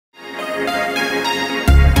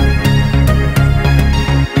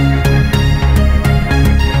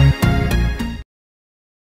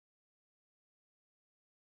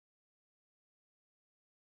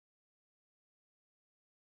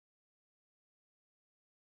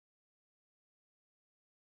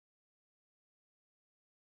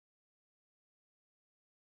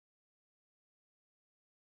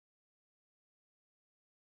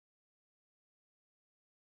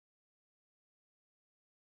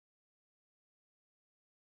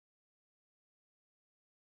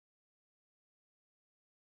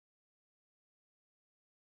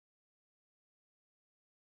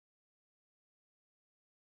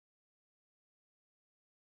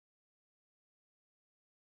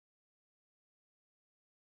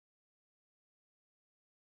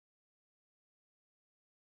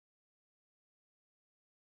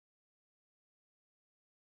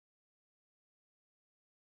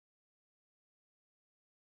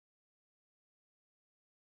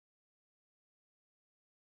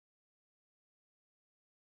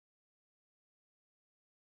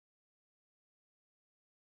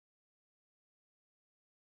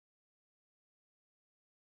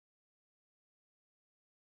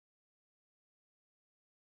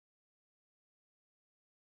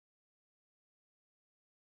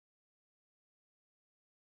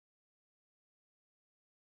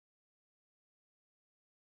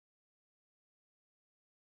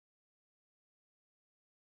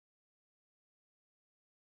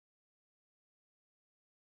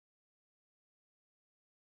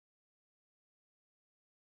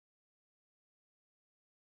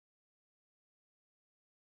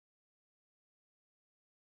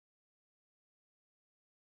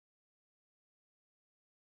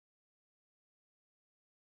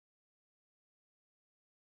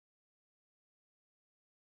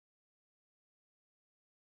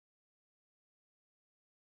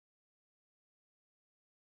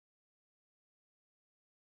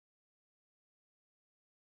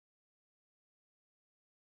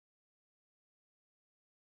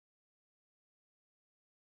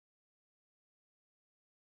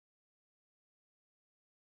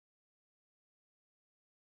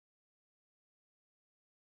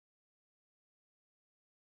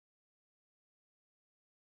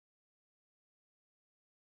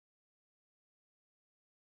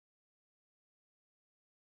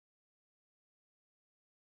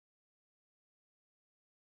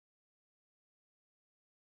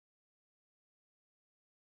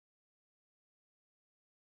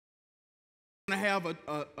To have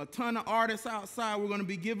a ton of artists outside. We're going to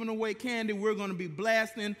be giving away candy. We're going to be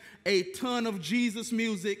blasting a ton of Jesus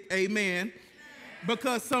music. Amen.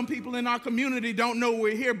 Because some people in our community don't know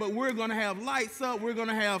we're here, but we're going to have lights up. We're going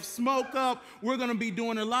to have smoke up. We're going to be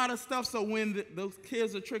doing a lot of stuff. So when those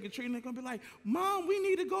kids are trick-or-treating, they're going to be like, Mom, we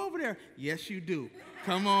need to go over there. Yes, you do.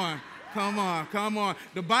 Come on. Come on, come on.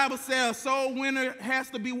 The Bible says soul winner has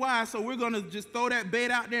to be wise. So we're going to just throw that bait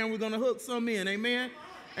out there and we're going to hook some in. Amen.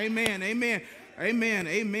 Amen. Amen. Amen,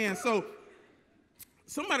 amen. So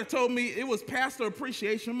somebody told me it was Pastor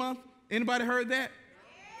Appreciation Month. Anybody heard that?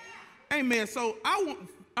 Amen. So I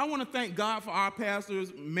want to thank God for our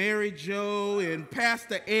pastors, Mary Jo and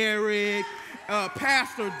Pastor Eric,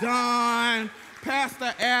 Pastor Don,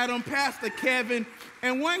 Pastor Adam, Pastor Kevin.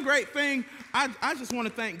 And one great thing, I just want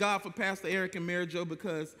to thank God for Pastor Eric and Mary Jo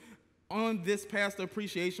because on this Pastor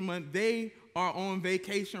Appreciation Month, they are on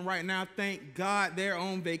vacation right now. Thank God they're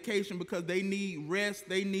on vacation because they need rest.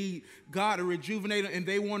 They need God to rejuvenate them, and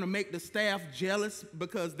they want to make the staff jealous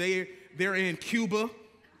because they're in Cuba.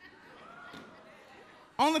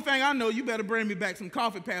 Only thing I know, you better bring me back some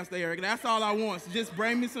coffee, Pastor Eric. That's all I want. So just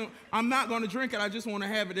bring me some. I'm not going to drink it. I just want to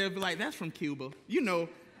have it. They'll be like, that's from Cuba. You know.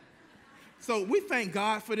 So we thank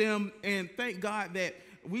God for them, and thank God that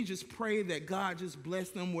we just pray that God just bless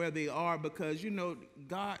them where they are because, you know,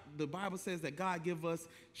 God, the Bible says that God give us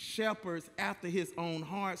shepherds after his own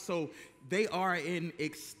heart. So they are an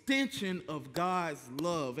extension of God's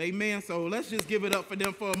love. Amen. So let's just give it up for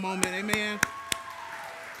them for a moment. Amen.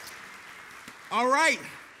 All right.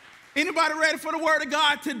 Anybody ready for the word of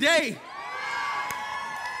God today?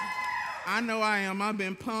 I know I am. I've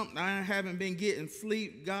been pumped. I haven't been getting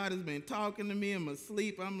sleep. God has been talking to me in my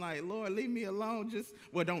sleep. I'm like, Lord, leave me alone.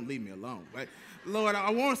 Well, don't leave me alone. But Lord,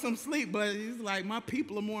 I want some sleep. But he's like, my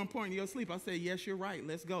people are more important than your sleep. I said, yes, you're right.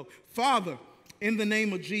 Let's go. Father, in the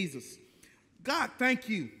name of Jesus, God, thank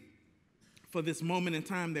you for this moment in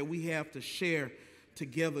time that we have to share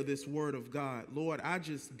together this word of God. Lord, I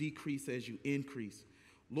just decrease as you increase.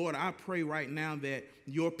 Lord, I pray right now that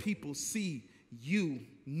your people see you,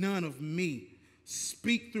 none of me.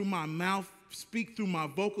 Speak through my mouth, speak through my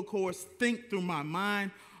vocal cords, think through my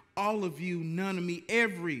mind. all of you, none of me.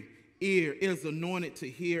 Every ear is anointed to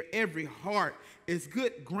hear. Every heart is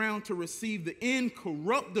good ground to receive the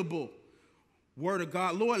incorruptible word of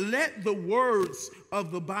God. Lord, let the words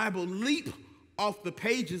of the Bible leap off the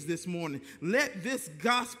pages this morning. Let this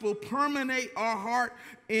gospel permeate our heart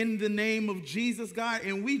in the name of Jesus, God.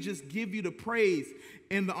 And we just give you the praise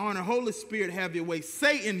and the honor. Holy Spirit, have your way.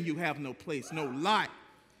 Satan, you have no place, no lot,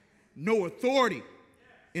 no authority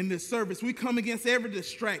in this service. We come against every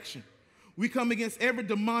distraction. We come against every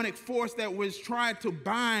demonic force that was trying to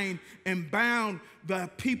bind and bound the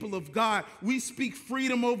people of God. We speak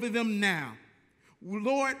freedom over them now.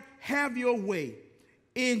 Lord, have your way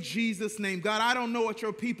in Jesus' name. God, I don't know what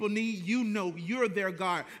your people need. You know, you're their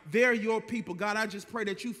God. They're your people. God, I just pray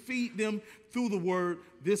that you feed them through the word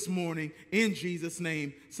this morning in Jesus'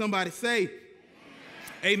 name. Somebody say,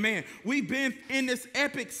 amen. We've been in this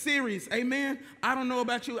epic series. Amen. I don't know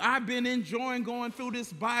about you. I've been enjoying going through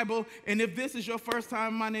this Bible. And if this is your first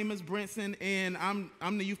time, my name is Brenson, and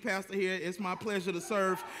I'm the youth pastor here. It's my pleasure to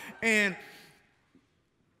serve. And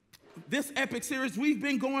this epic series, we've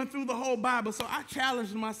been going through the whole Bible. So I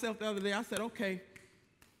challenged myself the other day. I said, okay,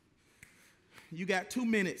 you got 2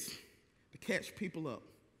 minutes to catch people up.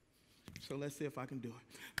 So let's see if I can do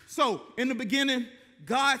it. So in the beginning,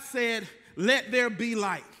 God said, let there be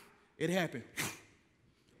light. It happened.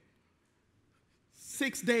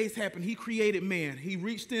 6 days happened. He created man. He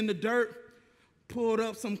reached in the dirt, pulled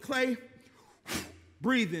up some clay,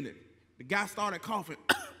 breathed in it. The guy started coughing.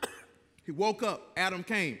 He woke up. Adam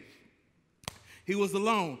came. He was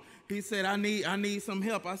alone. He said, I need some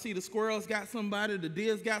help. I see the squirrels got somebody. The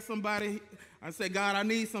deers got somebody. I said, God, I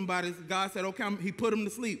need somebody. God said, okay. He put him to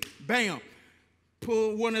sleep. Bam.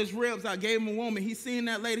 Pulled one of his ribs out, gave him a woman. He seen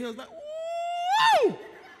that lady. He was like, whoa.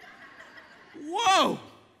 Whoa.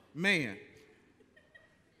 Man.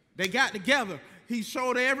 They got together. He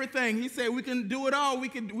showed her everything. He said, we can do it all. We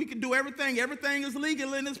can do everything. Everything is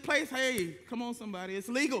legal in this place. Hey, come on, somebody. It's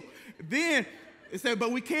legal. Then it said,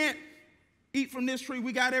 but we can't eat from this tree.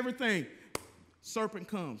 We got everything. Serpent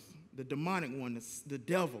comes, the demonic one, the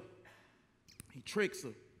devil. He tricks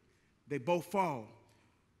her. They both fall.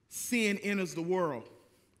 Sin enters the world.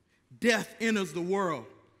 Death enters the world.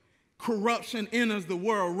 Corruption enters the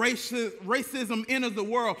world. Racism enters the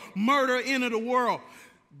world. Murder enters the world.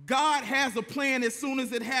 God has a plan as soon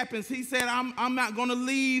as it happens. He said, I'm not going to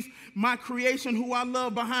leave my creation who I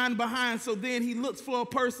love behind. So then he looks for a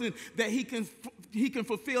person that he can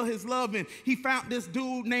fulfill his love in. He found this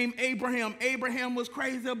dude named Abraham. Abraham was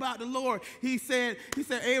crazy about the Lord. He said,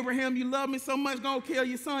 Abraham, you love me so much, go kill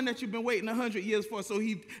your son that you've been waiting 100 years for. So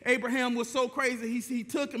Abraham was so crazy, he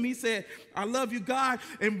took him. He said, I love you, God.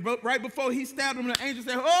 And right before he stabbed him, the angel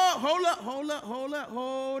said, oh,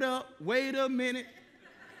 hold up. Wait a minute.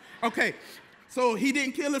 Okay, so he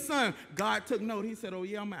didn't kill his son. God took note. He said, oh,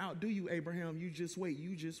 yeah, I'm going to outdo you, Abraham. You just wait.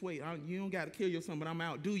 You don't got to kill your son, but I'm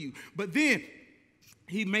going to outdo you. But then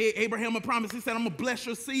he made Abraham a promise. He said, I'm going to bless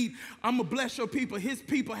your seed. I'm going to bless your people. His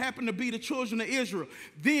people happened to be the children of Israel.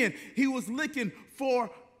 Then he was looking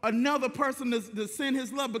for another person to send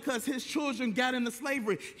his love because his children got into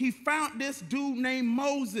slavery. He found this dude named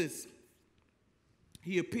Moses.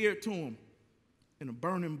 He appeared to him in a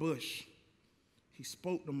burning bush. He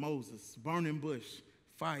spoke to Moses, burning bush,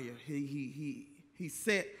 fire. He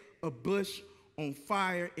set a bush on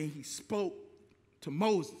fire and he spoke to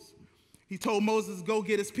Moses. He told Moses, go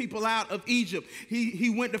get his people out of Egypt.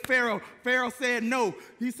 He went to Pharaoh. Pharaoh said no.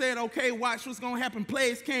 He said, okay, watch what's going to happen.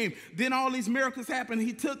 Plagues came. Then all these miracles happened.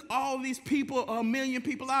 He took all these people, 1 million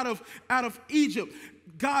people out of Egypt.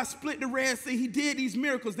 God split the Red Sea. He did these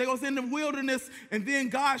miracles. They was in the wilderness, and then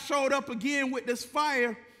God showed up again with this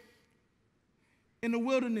fire in the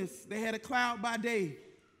wilderness. They had a cloud by day,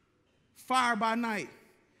 fire by night,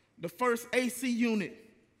 the first AC unit,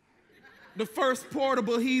 the first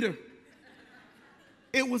portable heater.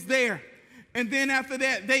 It was there. And then after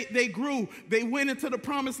that, they grew. They went into the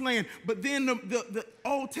promised land. But then the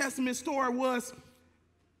Old Testament story was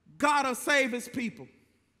God will save his people.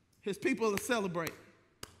 His people will celebrate.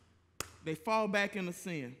 They fall back into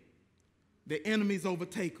sin. Their enemies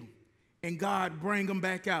overtake them. And God bring them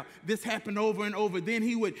back out. This happened over and over. Then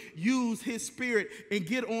he would use his spirit and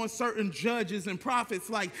get on certain judges and prophets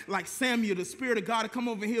like Samuel. The spirit of God to come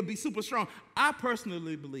over and he'll be super strong. I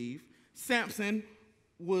personally believe Samson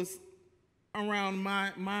was around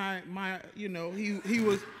my he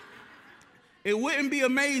was. It wouldn't be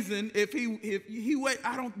amazing if he was.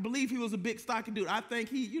 I don't believe he was a big stocky dude. I think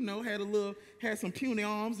he had some puny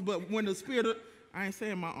arms. But when the spirit of, I ain't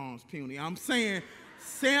saying my arms puny. I'm saying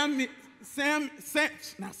Samson.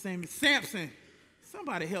 So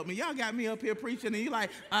Somebody help me. Y'all got me up here preaching, and you're like,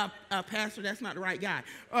 Pastor, that's not the right guy.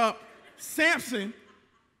 Samson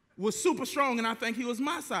was super strong, and I think he was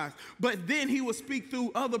my size. But then he would speak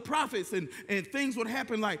through other prophets, and things would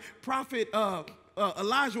happen like prophet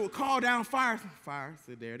Elijah would call down fire. Fire,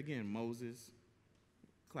 said there it again, Moses,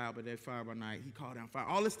 cloud by day, fire by night. He called down fire.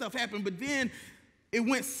 All this stuff happened, but then it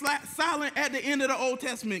went silent at the end of the Old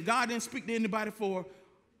Testament. God didn't speak to anybody for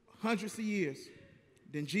hundreds of years.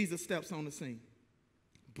 Then Jesus steps on the scene,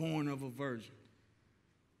 born of a virgin,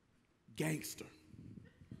 gangster.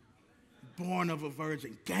 Born of a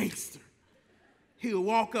virgin, gangster. He would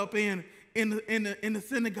walk up in the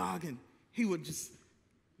synagogue, and he would just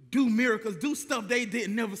do miracles, do stuff they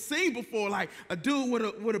didn't never seen before, like a dude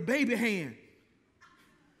with a baby hand,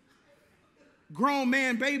 grown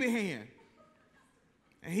man baby hand,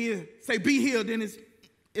 and he'll say, "Be healed," then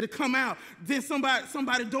it'll come out. Then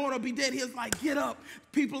somebody's daughter will be dead. He'll like, "Get up."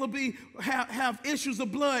 People will have issues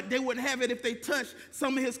of blood. They wouldn't have it if they touched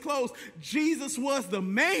some of his clothes. Jesus was the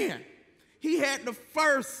man. He had the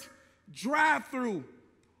first drive-through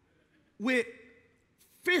with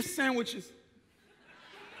fish sandwiches.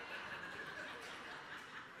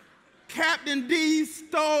 Captain D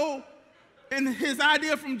stole his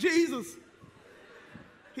idea from Jesus.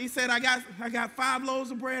 He said, I got 5 loaves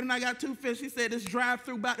of bread and I got 2 fish. He said, this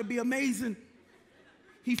drive-through about to be amazing.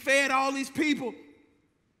 He fed all these people.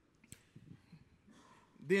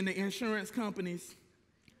 Then the insurance companies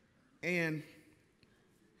and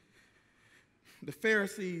the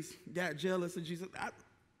Pharisees got jealous of Jesus.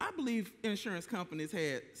 I believe insurance companies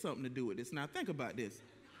had something to do with this. Now think about this.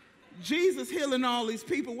 Jesus healing all these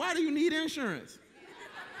people. Why do you need insurance?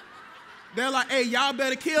 They're like, hey, y'all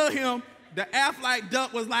better kill him. The Affleck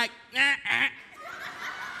duck was like,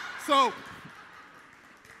 So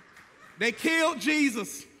they killed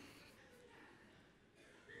Jesus.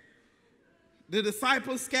 The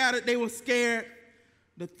disciples scattered. They were scared.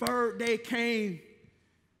 The third day came.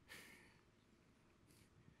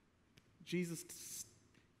 Jesus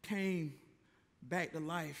came back to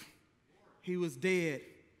life. He was dead.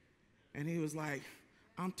 And he was like,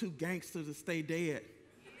 I'm too gangster to stay dead.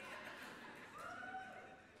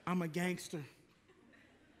 I'm a gangster.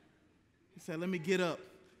 He said, let me get up.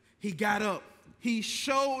 He got up. He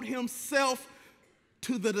showed himself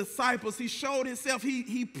to the disciples. He showed himself.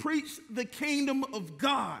 He preached the kingdom of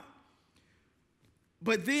God.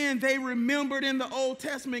 But then they remembered in the Old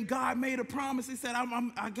Testament, God made a promise. He said,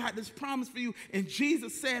 I got this promise for you. And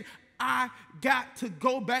Jesus said, I got to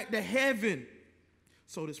go back to heaven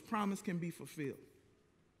so this promise can be fulfilled.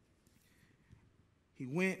 He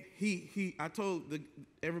went, I told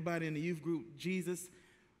everybody in the youth group, Jesus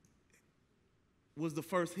was the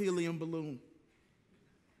first helium balloon.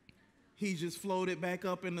 He just floated back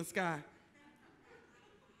up in the sky.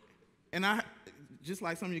 And just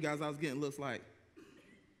like some of you guys, I was getting looks like,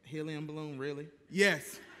 helium balloon, really?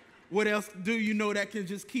 Yes. What else do you know that can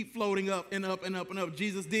just keep floating up and up and up and up?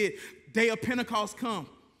 Jesus did. Day of Pentecost come.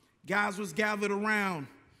 Guys was gathered around.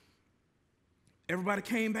 Everybody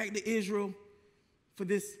came back to Israel for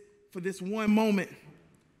this one moment.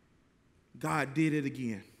 God did it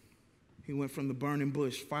again. He went from the burning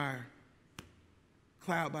bush, fire,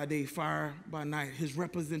 cloud by day, fire by night. His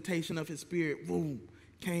representation of his spirit, boom,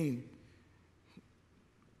 came.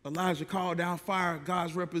 Elijah called down fire,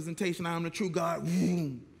 God's representation, I am the true God.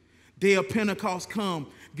 Boom. Day of Pentecost come.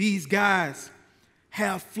 These guys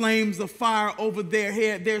have flames of fire over their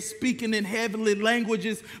head. They're speaking in heavenly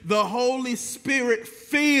languages. The Holy Spirit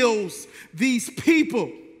fills these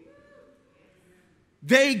people.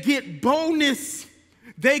 They get boldness.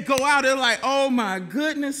 They go out there like, oh my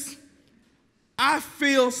goodness, I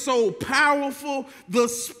feel so powerful. The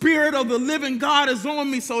Spirit of the living God is on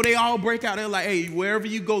me. So they all break out. They're like, hey, wherever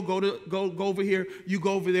you go over here. You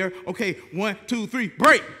go over there. Okay, 1, 2, 3,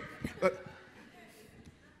 break.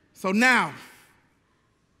 So now,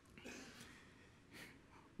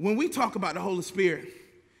 when we talk about the Holy Spirit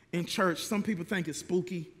in church, some people think it's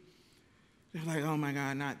spooky. They're like, oh my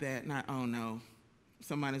God, not that, oh no.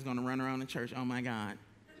 Somebody's going to run around the church, oh my God.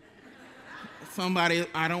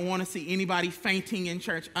 I don't want to see anybody fainting in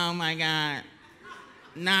church, oh my God.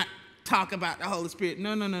 Not talk about the Holy Spirit.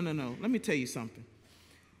 No. Let me tell you something.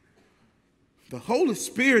 The Holy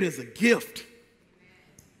Spirit is a gift.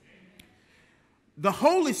 The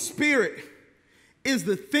Holy Spirit is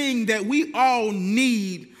the thing that we all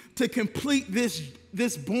need to complete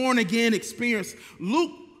this born-again experience.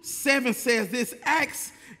 Luke 7 says this,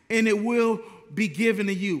 ask and it will be given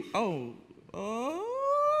to you. Oh,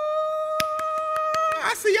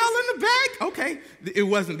 I see y'all in the back. Okay, it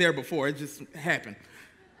wasn't there before. It just happened.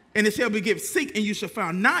 And it shall be given. Seek and you shall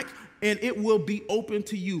find. Knock and it will be open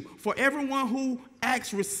to you. For everyone who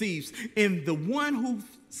asks receives, and the one who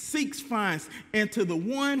seeks finds, and to the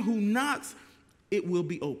one who knocks it will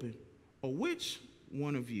be open. Or which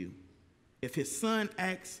one of you, if his son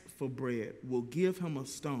asks for bread, will give him a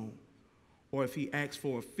stone? Or if he asks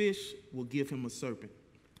for a fish, will give him a serpent?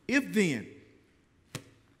 If then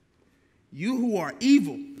you who are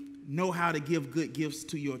evil know how to give good gifts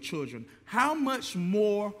to your children, how much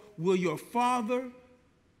more will your Father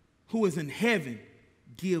who is in heaven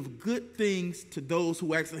give good things to those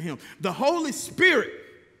who ask of him? The Holy Spirit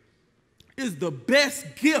is the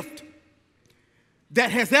best gift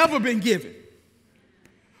that has ever been given.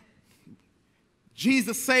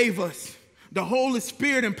 Jesus saved us. The Holy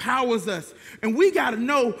Spirit empowers us. And we got to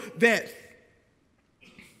know that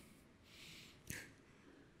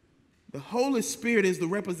the Holy Spirit is the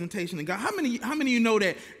representation of God. How many of you know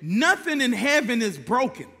that nothing in heaven is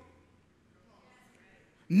broken?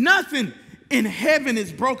 Nothing in heaven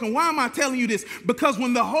is broken. Why am I telling you this? Because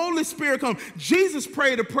when the Holy Spirit comes, Jesus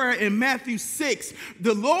prayed a prayer in Matthew 6,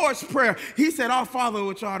 the Lord's Prayer. He said, Our Father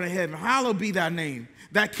which art in heaven, hallowed be thy name.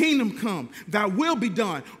 Thy kingdom come, thy will be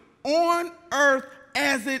done on earth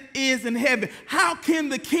as it is in heaven. How can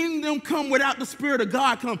the kingdom come without the Spirit of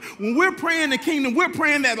God come? When we're praying the kingdom, we're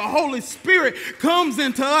praying that the Holy Spirit comes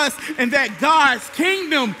into us and that God's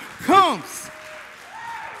kingdom comes.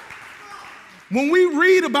 When we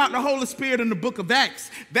read about the Holy Spirit in the book of Acts,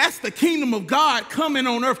 that's the kingdom of God coming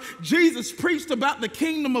on earth. Jesus preached about the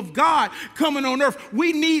kingdom of God coming on earth.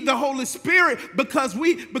 We need the Holy Spirit because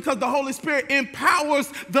the Holy Spirit empowers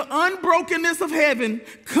the unbrokenness of heaven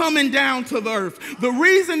coming down to the earth. The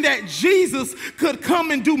reason that Jesus could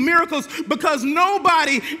come and do miracles, because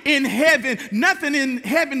nobody in heaven, nothing in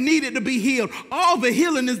heaven needed to be healed. All the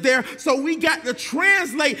healing is there, so we got to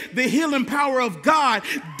translate the healing power of God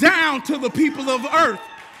down to the people of earth.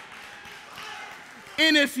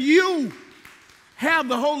 And if you have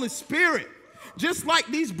the Holy Spirit, just like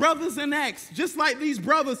these brothers in Acts, just like these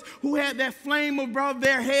brothers who had that flame above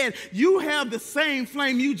their head, you have the same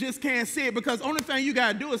flame, you just can't see it, because only thing you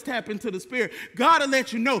got to do is tap into the Spirit. God will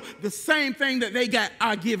let you know the same thing that they got,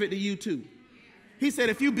 I'll give it to you too. He said,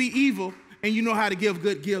 if you be evil and you know how to give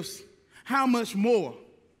good gifts, how much more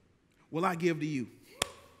will I give to you?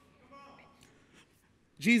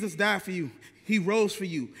 Jesus died for you. He rose for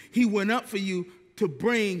you. He went up for you to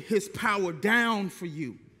bring his power down for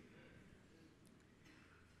you.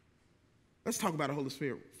 Let's talk about the Holy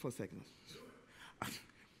Spirit for a second.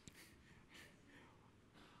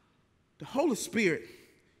 The Holy Spirit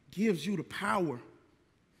gives you the power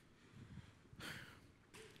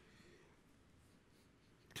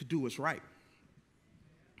to do what's right.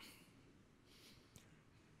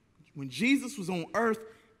 When Jesus was on earth,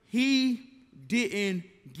 he didn't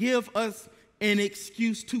give us an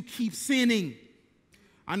excuse to keep sinning.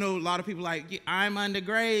 I know a lot of people like, I'm under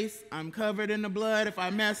grace, I'm covered in the blood if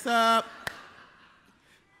I mess up.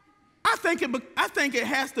 I think it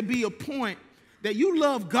has to be a point that you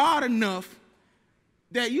love God enough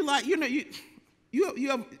that you like, you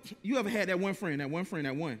ever had that one friend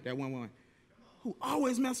who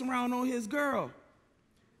always messing around on his girl.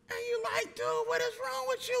 And you like, dude, what is wrong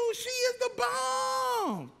with you? She is the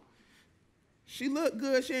bomb. She look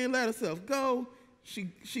good. She ain't let herself go.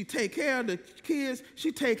 She take care of the kids.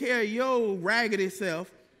 She take care of your raggedy self.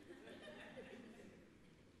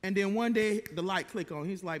 And then one day the light click on.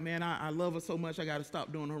 He's like, man, I love her so much. I got to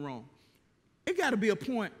stop doing her wrong. It got to be a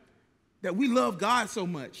point that we love God so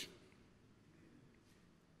much.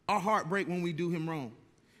 Our heart break when we do him wrong.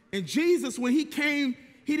 And Jesus, when he came,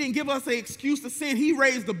 he didn't give us an excuse to sin. He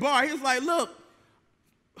raised the bar. He was like, look,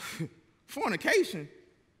 fornication.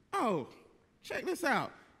 Oh, check this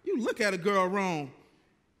out. You look at a girl wrong,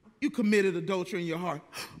 you committed adultery in your heart.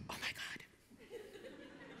 Oh my God.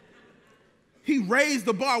 He raised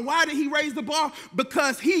the bar. Why did he raise the bar?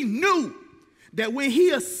 Because he knew that when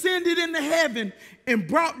he ascended into heaven and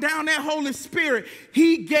brought down that Holy Spirit,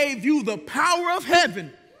 he gave you the power of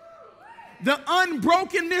heaven, the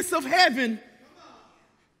unbrokenness of heaven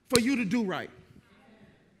for you to do right.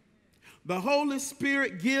 The Holy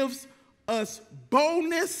Spirit gives us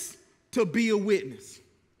boldness to be a witness.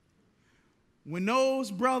 When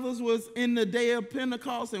those brothers was in the day of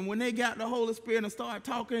Pentecost and when they got the Holy Spirit and started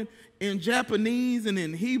talking in Japanese and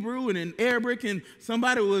in Hebrew and in Arabic and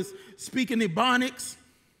somebody was speaking Ebonics,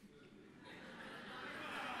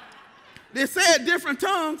 they said different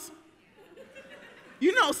tongues.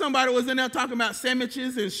 You know somebody was in there talking about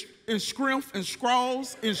sandwiches and scrimp and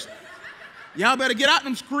scrolls. And y'all better get out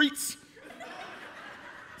them streets.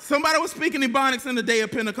 Somebody was speaking Ebonics in the day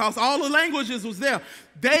of Pentecost. All the languages was there.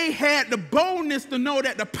 They had the boldness to know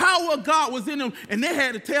that the power of God was in them, and they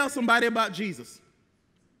had to tell somebody about Jesus.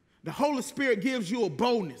 The Holy Spirit gives you a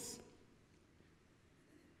boldness.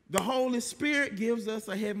 The Holy Spirit gives us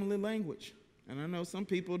a heavenly language. And I know some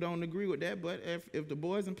people don't agree with that, but if the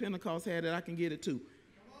boys in Pentecost had it, I can get it too.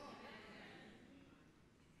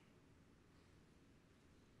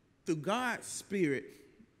 Through God's Spirit,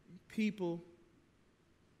 people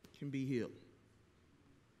can be healed.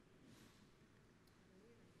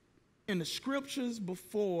 In the scriptures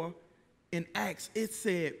before, in Acts, it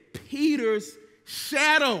said Peter's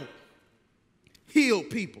shadow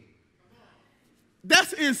healed people.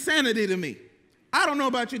 That's insanity to me. I don't know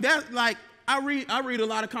about you. That's like, I read a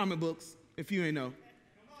lot of comic books, if you ain't know.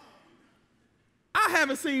 I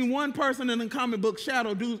haven't seen one person in a comic book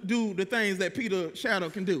shadow do the things that Peter's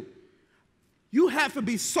shadow can do. You have to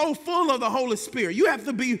be so full of the Holy Spirit. You have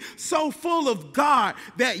to be so full of God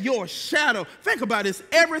that your shadow, think about this,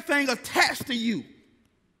 everything attached to you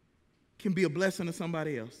can be a blessing to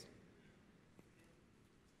somebody else.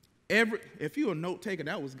 If you're a note taker,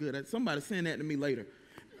 that was good. Somebody send that to me later.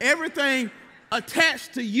 Everything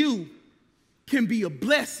attached to you can be a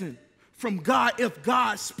blessing from God if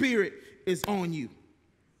God's Spirit is on you.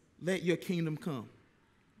 Let your kingdom come.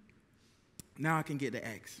 Now I can get to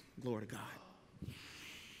Acts. Glory to God.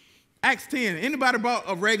 Acts 10. Anybody brought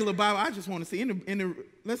a regular Bible? I just want to see.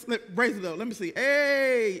 Let's raise it up. Let me see.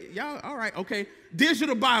 Hey, y'all. All right. Okay.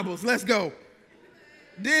 Digital Bibles. Let's go.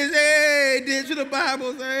 Hey, digital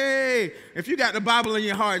Bibles. Hey. If you got the Bible in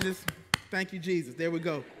your heart, just thank you, Jesus. There we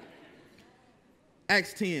go.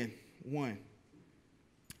 Acts 10, 1.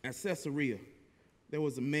 At Caesarea, there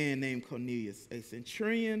was a man named Cornelius, a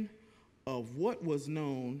centurion of what was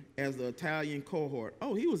known as the Italian cohort.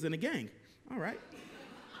 Oh, he was in a gang. All right.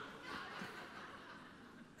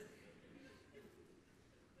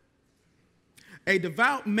 A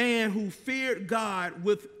devout man who feared God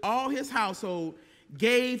with all his household,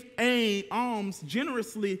 gave alms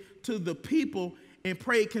generously to the people, and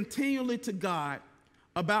prayed continually to God.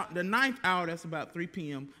 About the 9th hour, that's about 3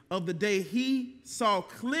 p.m., of the day, he saw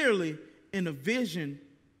clearly in a vision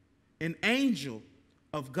an angel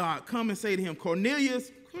of God come and say to him,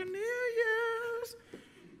 Cornelius, Cornelius.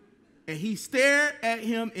 And he stared at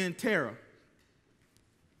him in terror.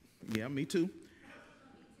 Yeah, me too.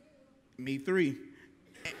 Me 3.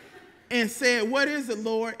 And said, what is it,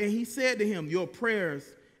 Lord? And he said to him, your prayers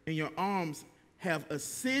and your alms have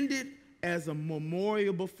ascended as a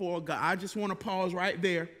memorial before God. I just want to pause right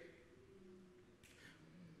there.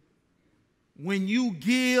 When you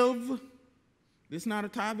give, this is not a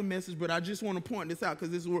tithing message, but I just want to point this out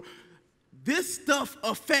because this stuff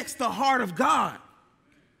affects the heart of God.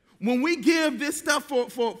 When we give this stuff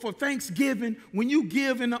for Thanksgiving, when you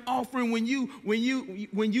give in the offering, when you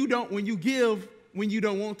give when you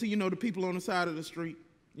don't want to, you know, the people on the side of the street,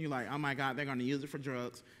 you're like, oh my God, they're going to use it for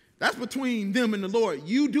drugs. That's between them and the Lord.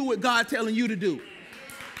 You do what God's telling you to do.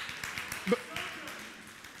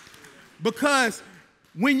 Because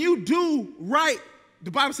when you do right,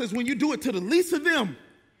 the Bible says when you do it to the least of them,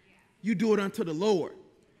 you do it unto the Lord.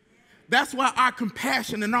 That's why our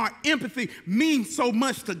compassion and our empathy means so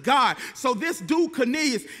much to God. So this dude,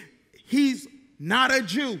 Cornelius, he's not a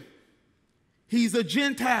Jew. He's a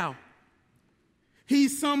Gentile.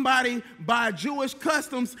 He's somebody by Jewish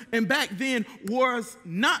customs, and back then was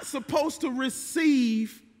not supposed to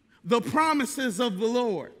receive the promises of the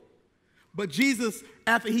Lord. But Jesus,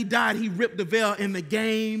 after he died, he ripped the veil, and the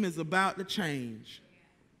game is about to change.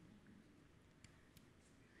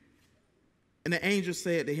 And the angel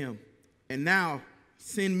said to him, and now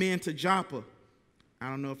send men to Joppa. I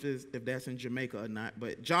don't know if that's in Jamaica or not,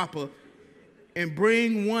 but Joppa, and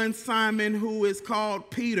bring one Simon who is called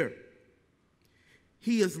Peter.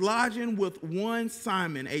 He is lodging with one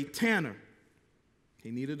Simon, a tanner. He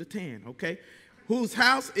needed a tan, okay? Whose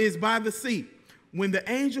house is by the sea. When the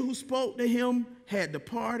angel who spoke to him had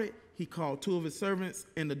departed, he called 2 of his servants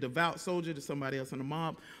and a devout soldier, to somebody else in the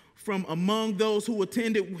mob, from among those who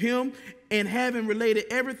attended him, and having related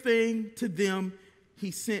everything to them, he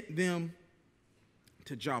sent them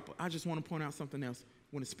to Joppa. I just want to point out something else.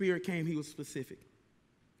 When the Spirit came, he was specific.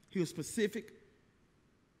 He was specific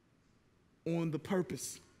on the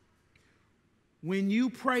purpose. When you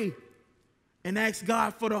pray and ask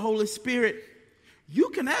God for the Holy Spirit, you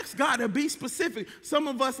can ask God to be specific. Some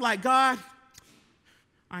of us like, God,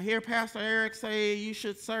 I hear Pastor Eric say you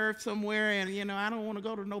should serve somewhere, and I don't want to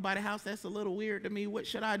go to nobody's house. That's a little weird to me. What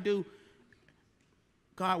should I do?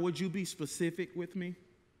 God, would you be specific with me?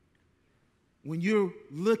 When you're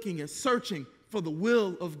looking and searching for the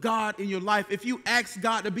will of God in your life. If you ask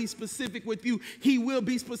God to be specific with you, he will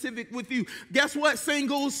be specific with you. Guess what,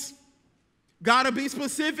 singles? God will be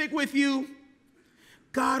specific with you.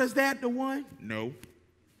 God, is that the one? No.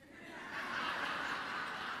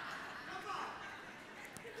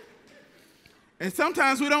 And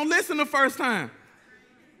sometimes we don't listen the first time.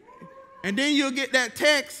 And then you'll get that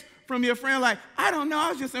text from your friend like, I don't know, I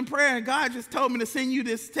was just in prayer and God just told me to send you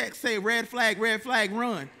this text, say red flag,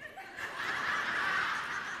 run.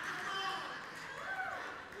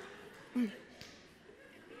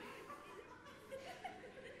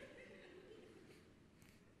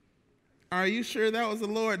 Are you sure that was the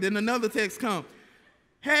Lord? Then another text come.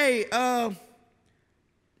 Hey,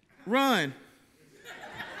 run.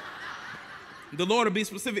 The Lord will be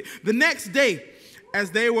specific. The next day, as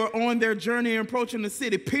they were on their journey and approaching the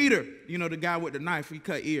city, Peter, you know, the guy with the knife, he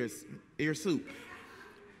cut ear soup,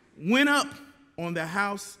 went up on the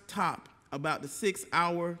house top about the 6th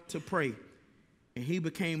hour to pray. And he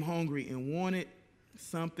became hungry and wanted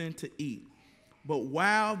something to eat. But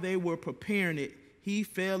while they were preparing it, he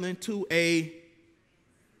fell into a,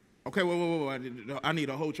 okay, wait, I need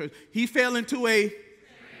a whole church. He fell into a,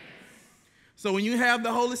 so when you have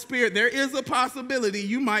the Holy Spirit, there is a possibility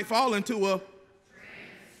you might fall into a,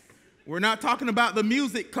 we're not talking about the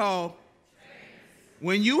music call.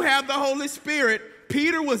 When you have the Holy Spirit,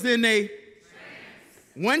 Peter was in a,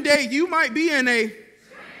 one day you might be in a,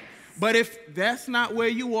 but if that's not where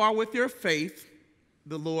you are with your faith,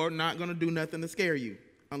 the Lord not going to do nothing to scare you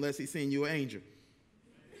unless he send you an angel.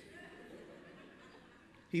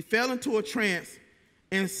 He fell into a trance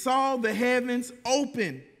and saw the heavens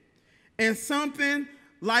open and something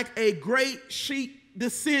like a great sheet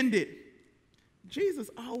descended. Jesus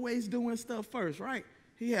always doing stuff first, right?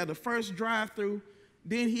 He had the first drive-through,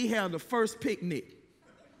 then he had the first picnic.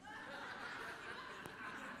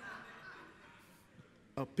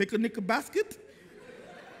 A picnic basket.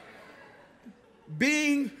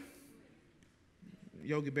 Being,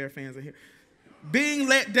 Yogi Bear fans are here, being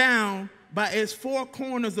let down by its 4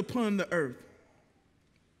 corners upon the earth.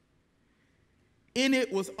 In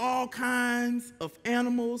it was all kinds of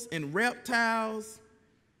animals and reptiles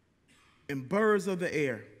and birds of the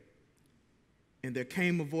air. And there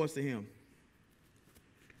came a voice to him,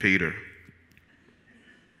 Peter,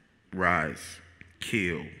 rise,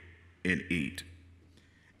 kill, and eat.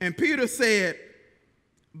 And Peter said,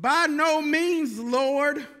 by no means,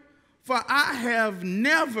 Lord, for I have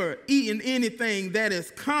never eaten anything that is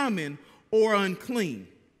common or unclean.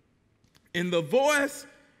 And the voice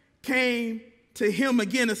came to him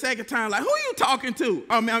again a second time, like, who are you talking to?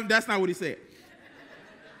 Oh, man, that's not what he said.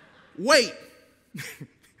 Wait.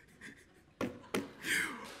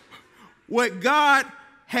 What God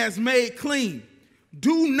has made clean,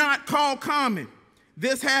 do not call common.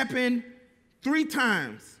 This happened 3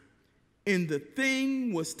 times, and the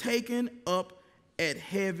thing was taken up at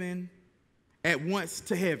once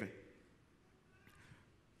to heaven.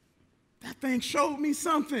 That thing showed me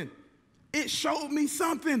something. It showed me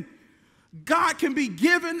something. God can be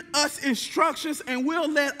giving us instructions, and we'll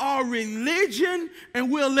let our religion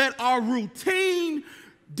and we'll let our routine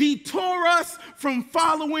detour us from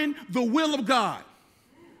following the will of God.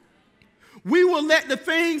 We will let the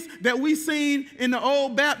things that we seen in the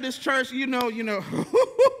old Baptist church, you know,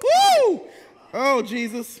 oh,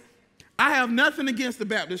 Jesus. I have nothing against the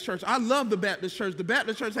Baptist church. I love the Baptist church. The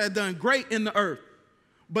Baptist church has done great in the earth.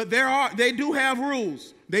 But they do have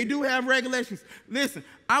rules. They do have regulations. Listen,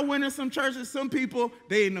 I went in some churches, some people,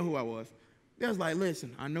 they didn't know who I was. They was like,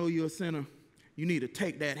 listen, I know you're a sinner. You need to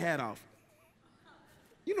take that hat off.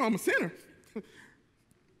 You know I'm a sinner.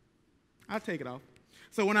 I'll take it off.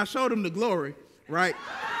 So when I showed them the glory, right?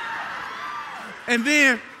 And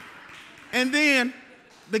then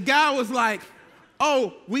the guy was like,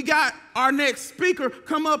 oh, we got our next speaker,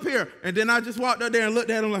 come up here. And then I just walked up there and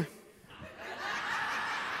looked at him like,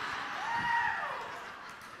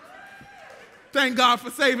 thank God for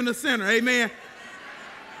saving the sinner, amen.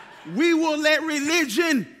 We will let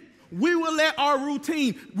religion, we will let our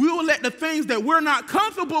routine, we will let the things that we're not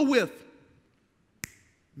comfortable with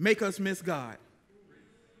make us miss God.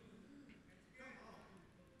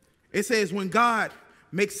 It says when God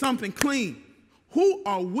makes something clean, who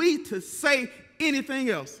are we to say anything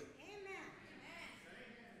else?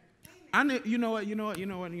 You know what?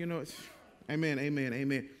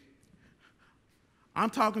 Amen. I'm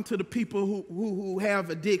talking to the people who have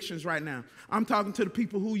addictions right now. I'm talking to the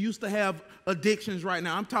people who used to have addictions right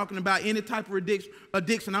now. I'm talking about any type of addiction.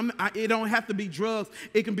 It don't have to be drugs.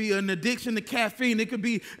 It can be an addiction to caffeine. It could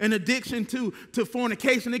be an addiction to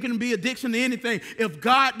fornication. It can be addiction to anything. If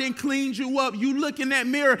God then cleans you up, you look in that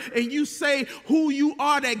mirror and you say who you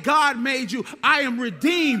are, that God made you. I am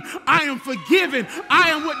redeemed. I am forgiven.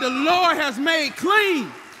 I am what the Lord has made clean.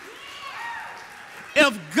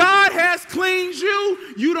 If God has cleaned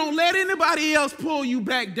you, you don't let anybody else pull you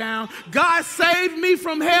back down. God saved me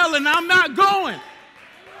from hell and I'm not going.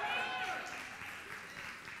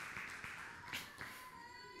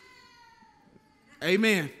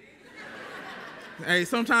 Amen. Hey,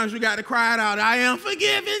 sometimes you got to cry it out. I am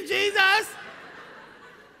forgiven, Jesus.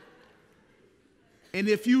 And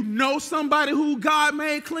if you know somebody who God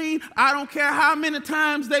made clean, I don't care how many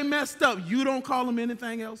times they messed up, you don't call them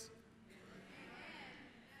anything else.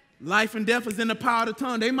 Life and death is in the power of the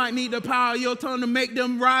tongue. They might need the power of your tongue to make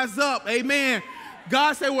them rise up. Amen.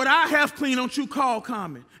 God said, what I have clean, don't you call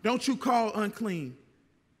common. Don't you call unclean.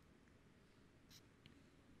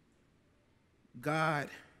 God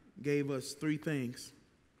gave us 3 things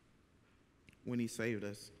when he saved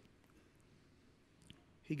us.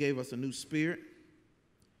 He gave us a new spirit.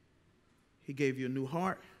 He gave you a new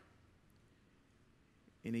heart.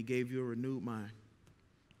 And he gave you a renewed mind.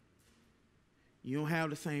 You don't have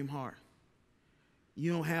the same heart.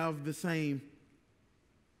 You don't have the same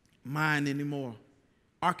mind anymore.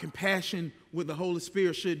 Our compassion with the Holy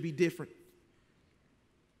Spirit should be different.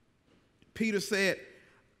 Peter said,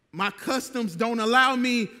 my customs don't allow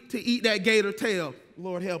me to eat that gator tail.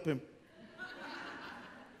 Lord help him.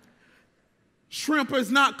 Shrimp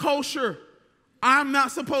is not kosher. I'm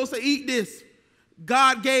not supposed to eat this.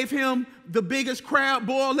 God gave him the biggest crab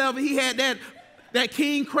boil ever. He had that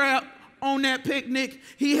king crab on that picnic.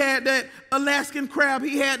 He had that Alaskan crab.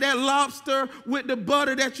 He had that lobster with the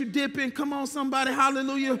butter that you dip in. Come on, somebody,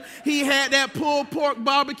 hallelujah. He had that pulled pork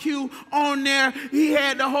barbecue on there. He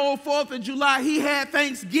had the whole 4th of July. He had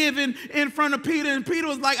Thanksgiving in front of Peter, and Peter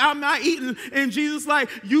was like, I'm not eating. And Jesus like,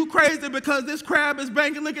 you crazy because this crab is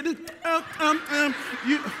banging. Look at this.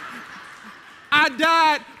 I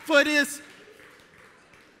died for this.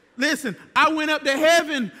 Listen, I went up to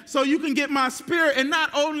heaven so you can get my spirit. And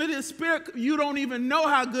not only this spirit, you don't even know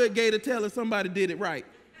how good gator tail if somebody did it right.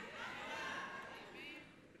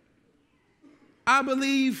 I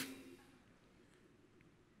believe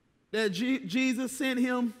that Jesus sent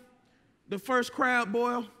him the first crab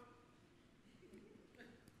boil.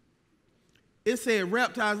 It said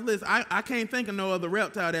reptiles. Listen, I can't think of no other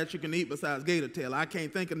reptile that you can eat besides gator tail. I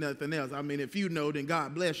can't think of nothing else. I mean, if you know, then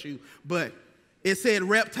God bless you. But it said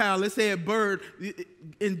reptile, it said bird,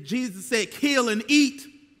 and Jesus said kill and eat.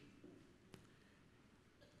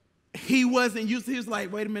 He wasn't used to, he was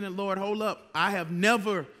like, wait a minute, Lord, hold up. I have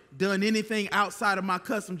never done anything outside of my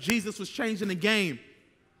custom. Jesus was changing the game.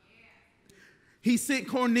 He sent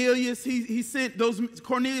Cornelius,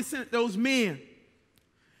 Cornelius sent those men.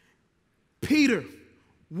 Peter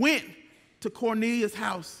went to Cornelius'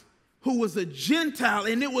 house, who was a Gentile,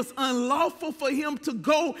 and it was unlawful for him to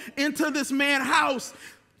go into this man's house.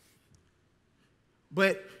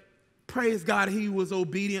 But praise God, he was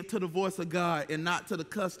obedient to the voice of God and not to the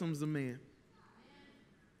customs of man.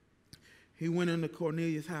 He went into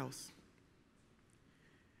Cornelius' house.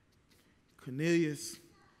 Cornelius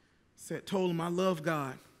told him, I love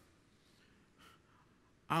God.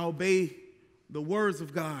 I obey the words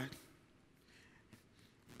of God.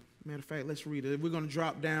 Matter of fact, let's read it. We're going to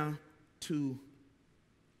drop down to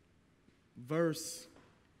verse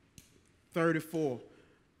 34.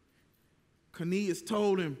 Cornelius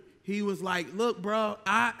told him, he was like, look, bro,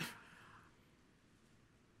 I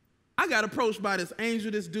got approached by this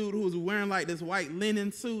angel, this dude who was wearing like this white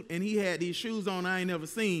linen suit, and he had these shoes on I ain't never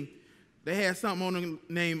seen. They had something on them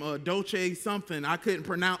named Dolce something. I couldn't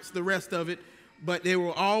pronounce the rest of it, but they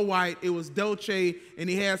were all white. It was Dolce, and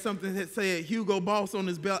he had something that said Hugo Boss on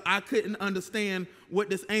his belt. I couldn't understand what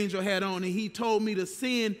this angel had on, and he told me to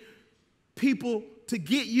send people to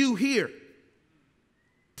get you here,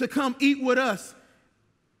 to come eat with us.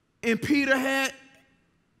 And Peter had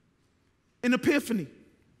an epiphany.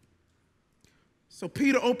 So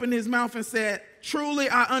Peter opened his mouth and said, truly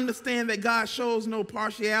I understand that God shows no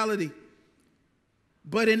partiality,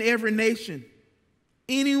 but in every nation,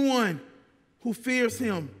 anyone who fears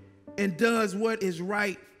him and does what is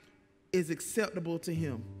right is acceptable to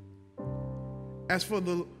him. As for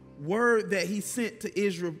the word that he sent to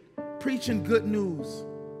Israel, preaching good news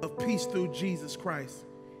of peace through Jesus Christ.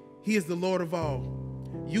 He is the Lord of all.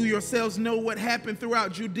 You yourselves know what happened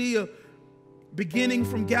throughout Judea beginning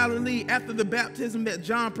from Galilee after the baptism that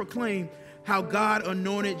John proclaimed, how God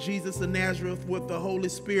anointed Jesus of Nazareth with the Holy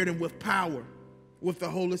Spirit and with power. With the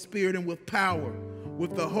Holy Spirit and with power.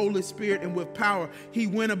 With the Holy Spirit and with power. He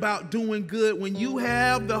went about doing good. When you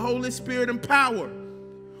have the Holy Spirit and power,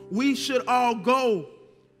 we should all go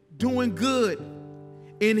doing good,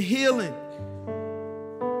 in healing,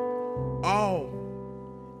 all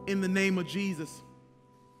in the name of Jesus.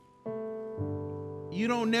 You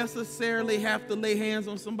don't necessarily have to lay hands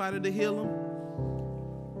on somebody to heal them.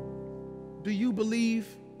 Do you believe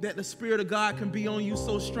that the Spirit of God can be on you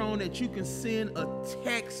so strong that you can send a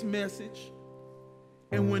text message,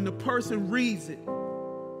 and when the person reads it,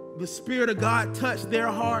 the Spirit of God touch their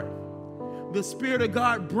heart? The Spirit of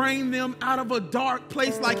God bring them out of a dark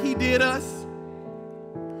place like he did us?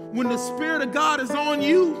 When the Spirit of God is on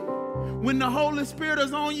you, when the Holy Spirit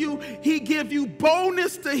is on you, he give you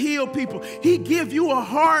boldness to heal people. He give you a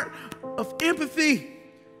heart of empathy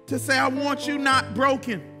to say, I want you not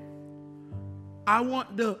broken. I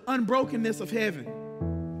want the unbrokenness of heaven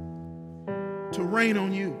to reign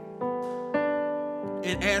on you.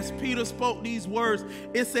 And as Peter spoke these words,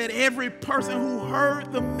 it said every person who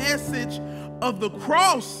heard the message of the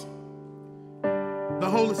cross, the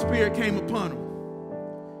Holy Spirit came upon him.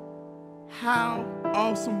 How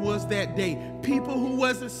awesome was that day? People who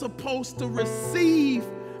wasn't supposed to receive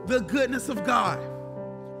the goodness of God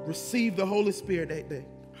received the Holy Spirit that day.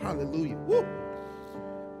 Hallelujah. Woo.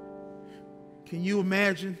 Can you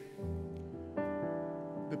imagine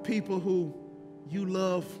the people who you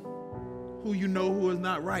love, who you know who is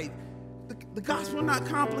not right? The gospel not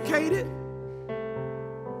complicated.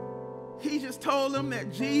 He just told them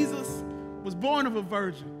that Jesus was born of a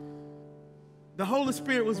virgin. The Holy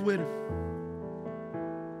Spirit was with him.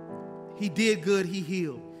 He did good, he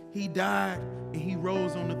healed. He died and he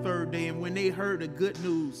rose on the third day. And when they heard the good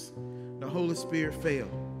news, the Holy Spirit fell.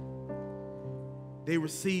 They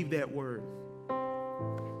received that word.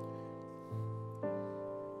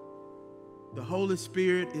 The Holy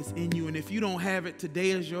Spirit is in you, and if you don't have it,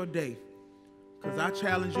 today is your day. Because I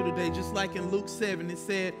challenge you today, just like in Luke 7, it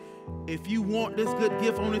said, if you want this good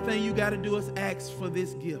gift, only thing you got to do is ask for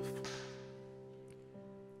this gift.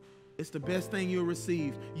 It's the best thing you'll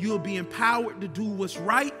receive. You'll be empowered to do what's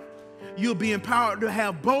right. You'll be empowered to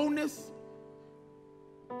have boldness.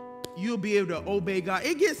 You'll be able to obey God.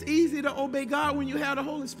 It gets easy to obey God when you have the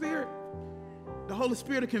Holy Spirit. The Holy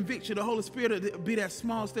Spirit will convict you. The Holy Spirit will be that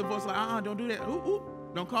small step voice like, don't do that. Ooh, ooh.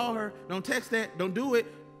 Don't call her. Don't text that. Don't do it.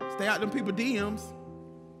 Stay out them people DMs.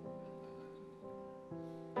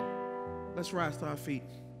 Let's rise to our feet.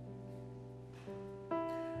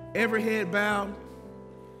 Every head bowed,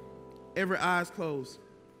 every eyes closed.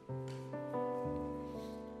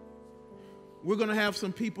 We're going to have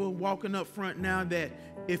some people walking up front now that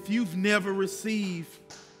if you've never received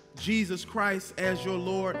Jesus Christ as your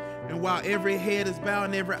Lord, and while every head is bowed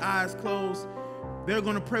and every eye is closed, they're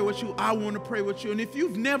going to pray with you. I want to pray with you. And if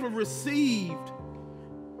you've never received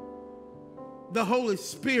the Holy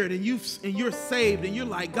Spirit and you're saved and you're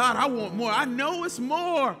like, God, I want more. I know it's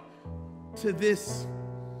more to this.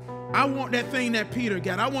 I want that thing that Peter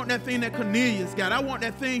got. I want that thing that Cornelius got. I want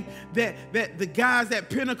that thing that the guys at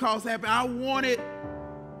Pentecost have. I want it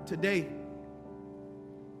today.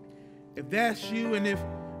 If that's you, and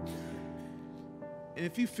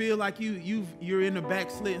if you feel like you're in a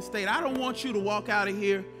backslidden state, I don't want you to walk out of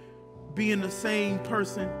here being the same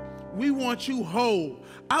person. We want you whole.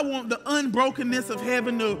 I want the unbrokenness of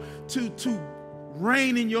heaven to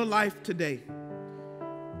reign in your life today.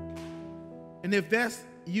 And if that's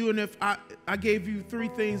you, and if I gave you 3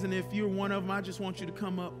 things, and if you're one of them, I just want you to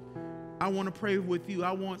come up. I want to pray with you.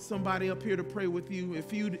 I want somebody up here to pray with you.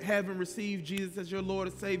 If you haven't received Jesus as your Lord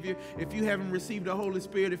and Savior, if you haven't received the Holy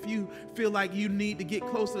Spirit, if you feel like you need to get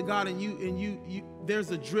closer to God, and you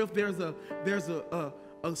there's a drift, there's a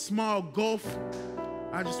small gulf,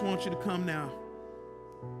 I just want you to come now.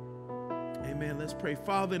 Amen. Let's pray.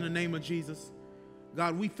 Father, in the name of Jesus,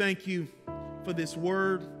 God, we thank you for this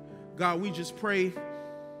word. God, we just pray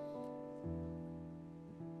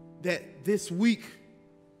that this week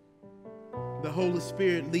the Holy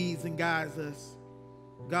Spirit leads and guides us.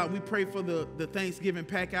 God, we pray for the Thanksgiving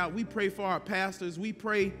pack out. We pray for our pastors. We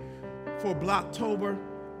pray for Blocktober,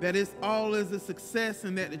 that it's all is a success,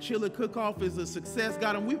 and that the chili cook-off is a success.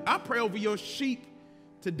 God, and I pray over your sheep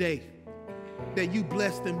today, that you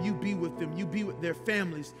bless them, you be with them, you be with their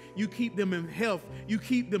families, you keep them in health, you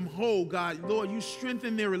keep them whole, God. Lord, you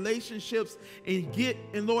strengthen their relationships,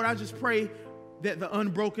 and Lord, I just pray that the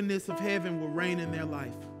unbrokenness of heaven will reign in their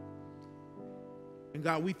life. And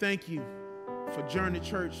God, we thank you for Journey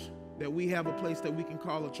Church, that we have a place that we can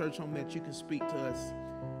call a church home, that you can speak to us.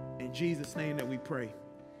 In Jesus' name that we pray.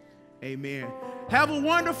 Amen. Have a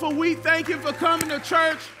wonderful week. Thank you for coming to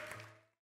church.